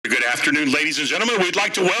afternoon, ladies and gentlemen. We'd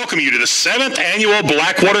like to welcome you to the 7th Annual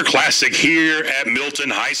Blackwater Classic here at Milton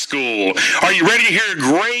High School. Are you ready to hear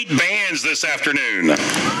great bands this afternoon?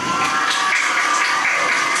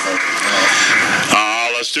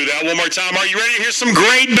 Let's do that one more time. Are you ready to hear some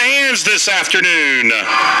great bands this afternoon?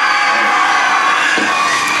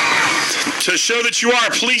 To show that you are,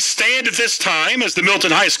 please stand at this time as the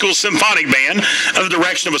Milton High School Symphonic Band, under the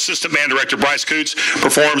direction of Assistant Band Director Bryce Coots,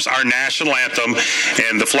 performs our national anthem,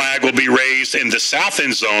 and the flag will be raised in the south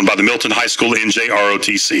end zone by the Milton High School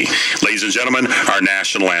NJROTC. Ladies and gentlemen, our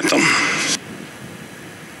national anthem.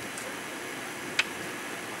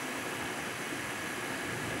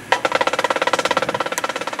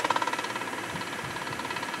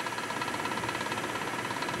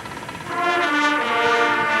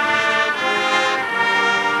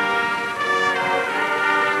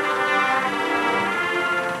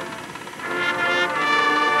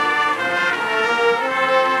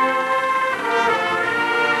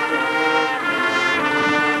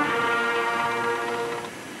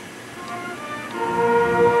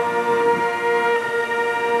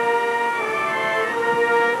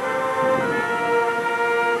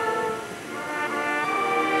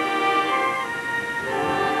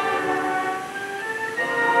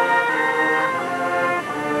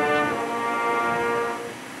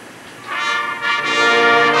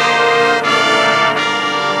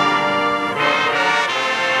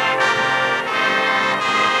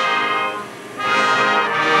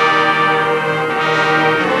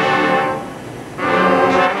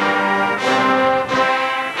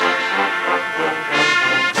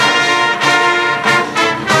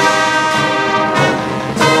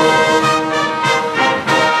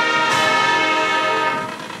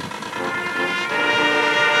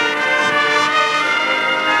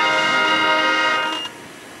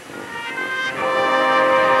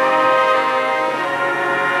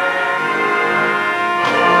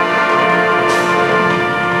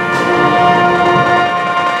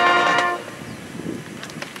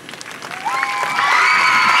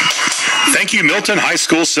 Thank you, Milton High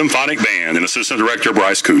School Symphonic Band, and Assistant Director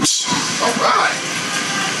Bryce Coots. All right.